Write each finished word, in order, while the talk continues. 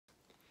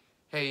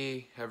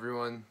Hey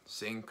everyone,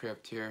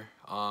 Zanecrypt here,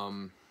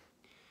 and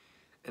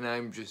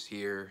I'm just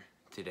here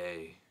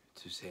today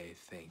to say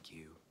thank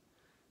you.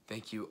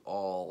 Thank you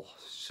all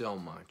so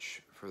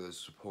much for the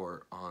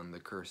support on the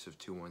Curse of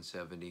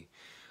 2170.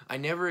 I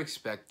never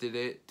expected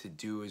it to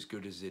do as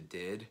good as it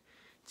did,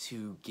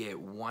 to get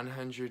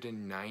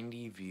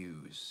 190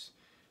 views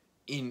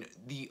in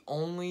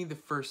only the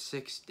first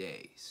 6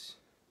 days.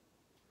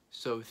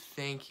 So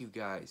thank you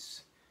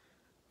guys,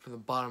 from the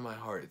bottom of my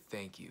heart,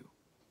 thank you.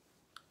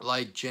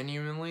 Like,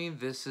 genuinely,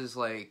 this is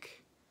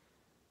like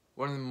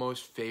one of the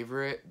most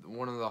favorite,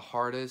 one of the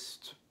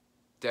hardest,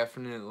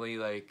 definitely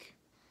like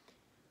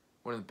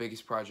one of the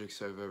biggest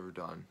projects I've ever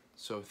done.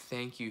 So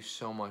thank you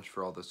so much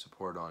for all the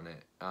support on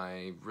it.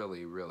 I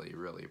really, really,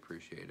 really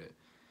appreciate it.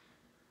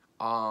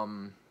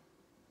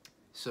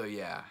 So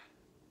yeah,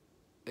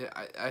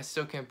 I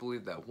still can't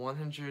believe that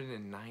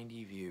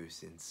 190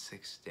 views in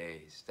 6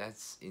 days.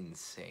 That's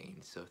insane.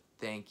 So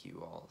thank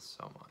you all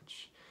so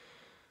much.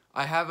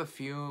 I have a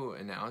few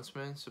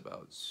announcements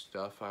about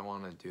stuff I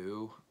want to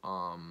do,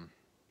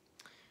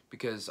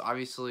 because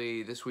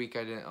obviously this week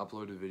I didn't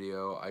upload a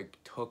video. I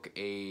took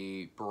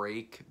a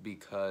break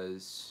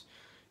because,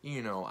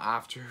 you know,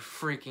 after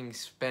freaking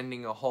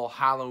spending a whole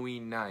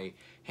Halloween night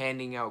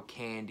handing out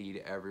candy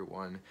to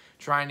everyone,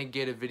 trying to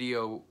get a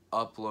video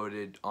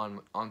uploaded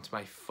onto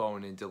my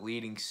phone and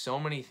deleting so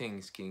many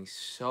things, getting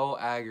so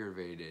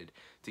aggravated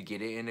to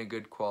get it in a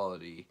good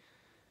quality,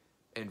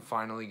 and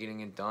finally getting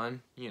it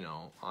done, you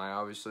know, I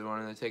obviously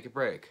wanted to take a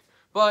break.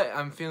 But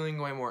I'm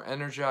feeling way more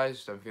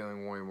energized, I'm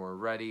feeling way more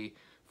ready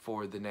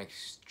for the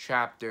next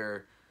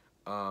chapter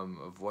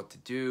of what to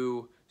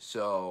do.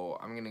 So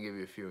I'm going to give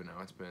you a few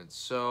announcements.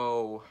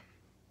 So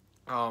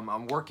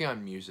I'm working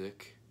on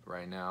music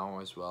right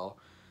now as well.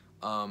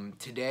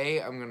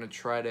 Today I'm going to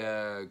try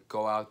to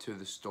go out to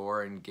the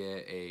store and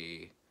get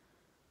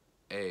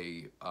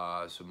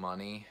some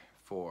money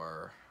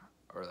for,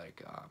 or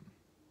like,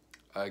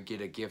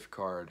 get a gift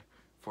card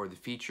for the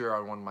feature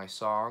on one of my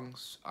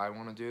songs I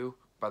want to do.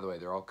 By the way,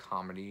 they're all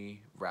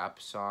comedy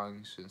rap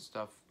songs and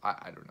stuff.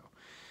 I don't know.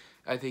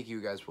 I think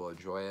you guys will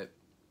enjoy it.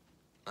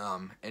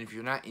 And if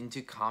you're not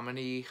into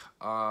comedy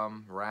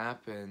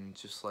rap and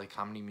just like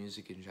comedy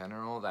music in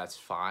general, that's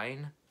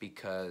fine,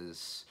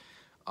 because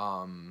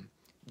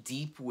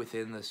deep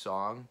within the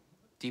song,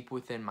 deep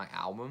within my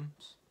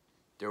albums,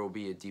 there will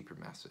be a deeper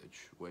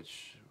message,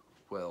 which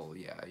will,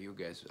 yeah, you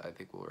guys I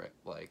think will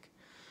like.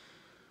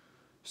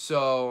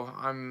 So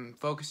I'm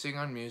focusing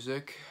on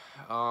music.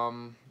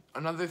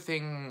 Another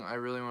thing I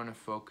really want to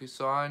focus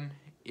on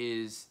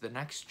is the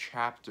next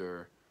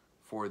chapter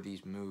for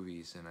these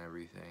movies and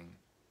everything.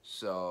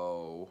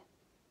 So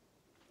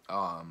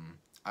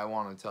I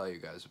want to tell you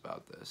guys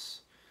about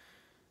this.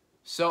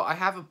 So I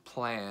have a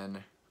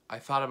plan. I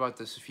thought about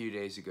this a few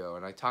days ago,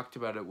 and I talked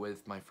about it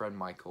with my friend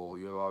Michael.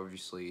 You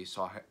obviously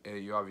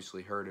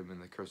heard him in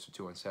the Curse of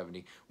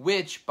 2170,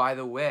 which, by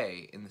the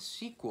way, in the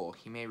sequel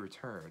he may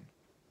return.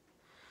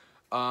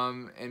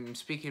 And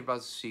speaking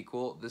about the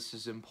sequel, this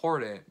is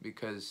important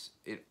because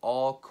it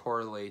all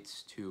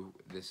correlates to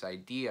this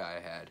idea I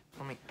had.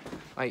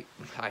 I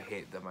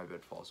hate that my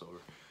bed falls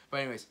over. But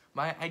anyways,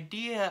 my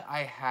idea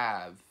I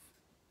have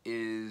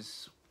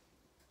is,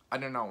 I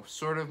don't know,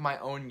 sort of my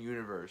own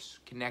universe,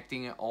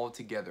 connecting it all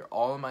together,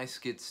 all of my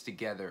skits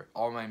together,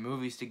 all my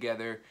movies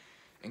together,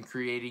 and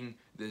creating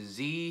the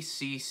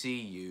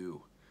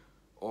ZCCU,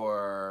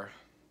 or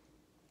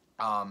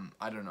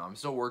I don't know, I'm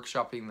still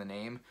workshopping the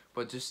name,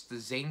 but just the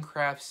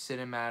Zanecraft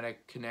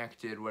Cinematic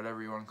Connected,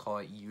 whatever you want to call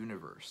it,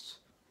 universe.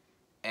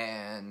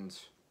 And,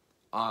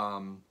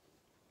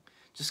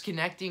 just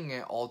connecting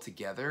it all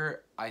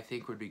together, I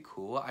think would be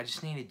cool. I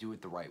just need to do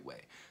it the right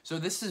way. So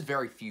this is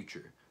very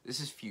future. This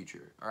is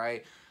future,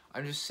 alright?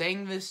 I'm just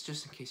saying this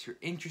just in case you're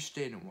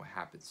interested in what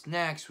happens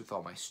next with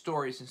all my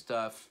stories and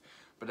stuff.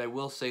 But I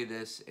will say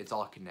this, it's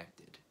all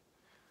connected.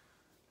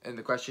 And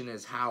the question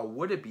is, how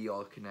would it be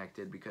all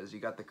connected? Because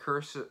you got the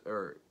Curse of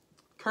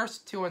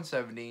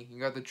 2170, you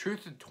got the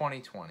Truth of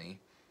 2020, you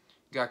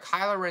got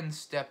Kylo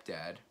Ren's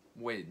stepdad.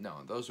 Wait,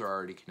 no, those are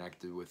already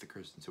connected with the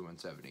Curse of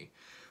 2170.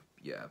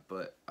 Yeah,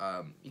 but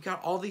you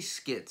got all these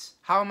skits.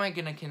 How am I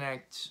going to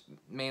connect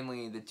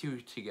mainly the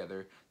two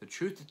together, the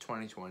Truth of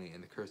 2020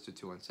 and the Curse of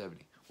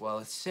 2170? Well,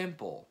 it's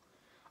simple.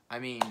 I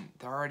mean,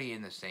 they're already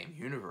in the same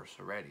universe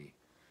already.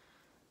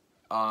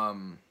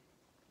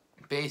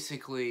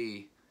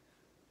 Basically,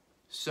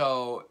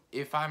 so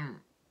if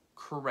I'm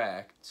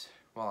correct,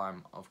 well,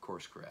 I'm of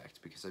course correct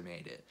because I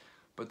made it,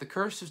 but the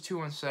Curse of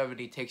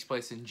 2170 takes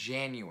place in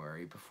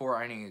January,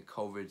 before any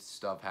COVID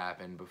stuff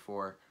happened,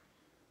 before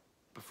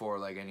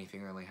like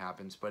anything really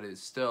happens, but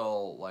it's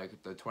still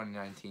like the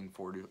 2019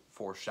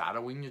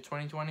 foreshadowing to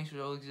 2020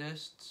 still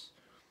exists.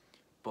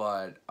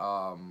 But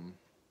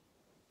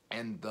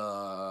and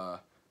the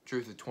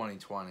Truth of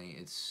 2020,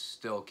 it's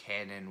still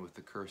canon with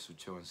the Curse of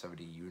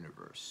 2170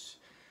 universe,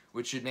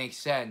 which should make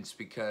sense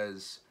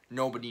because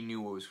nobody knew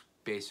what was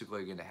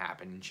basically going to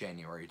happen in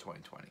January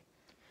 2020.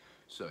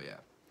 So yeah.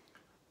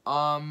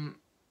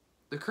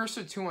 the Curse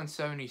of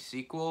 2170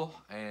 sequel,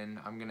 and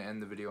I'm gonna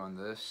end the video on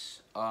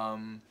this.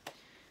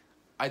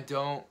 I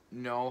don't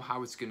know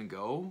how it's gonna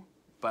go,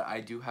 but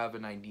I do have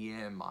an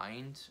idea in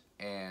mind,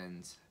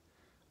 and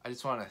I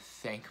just want to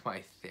thank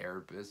my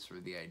therapist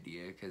for the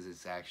idea because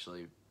it's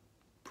actually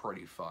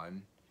pretty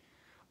fun.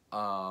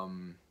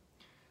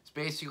 It's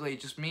basically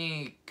just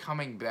me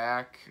coming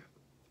back,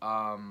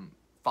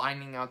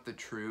 finding out the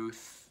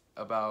truth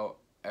about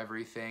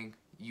everything.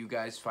 You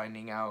guys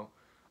finding out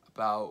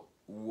about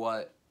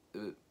what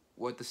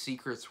the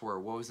secrets were,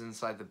 what was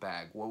inside the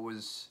bag, what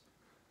was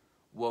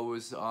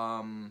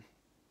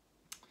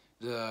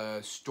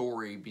the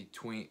story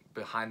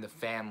behind the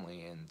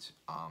family, and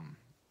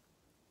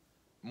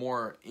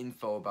more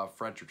info about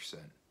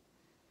Fredricksen.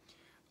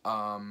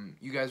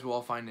 You guys will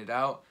all find it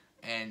out,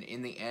 and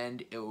in the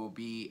end, it will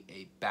be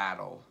a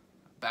battle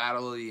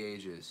of the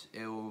ages.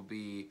 It will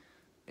be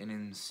an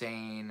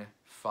insane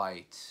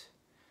fight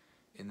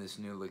in this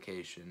new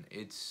location.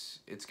 It's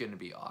gonna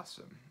be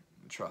awesome.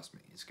 Trust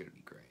me, it's gonna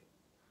be great.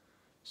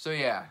 So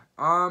yeah,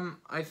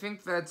 I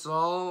think that's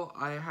all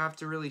I have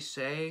to really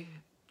say.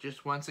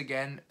 Just once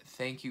again,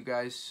 thank you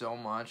guys so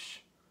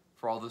much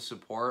for all the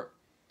support.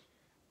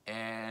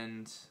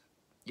 And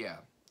yeah,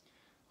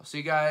 I'll see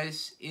you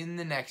guys in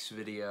the next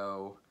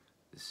video.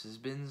 This has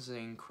been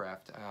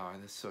Zanecraft. Oh,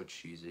 that's so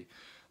cheesy.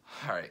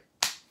 Alright,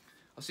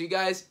 I'll see you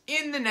guys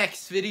in the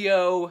next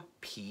video.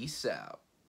 Peace out.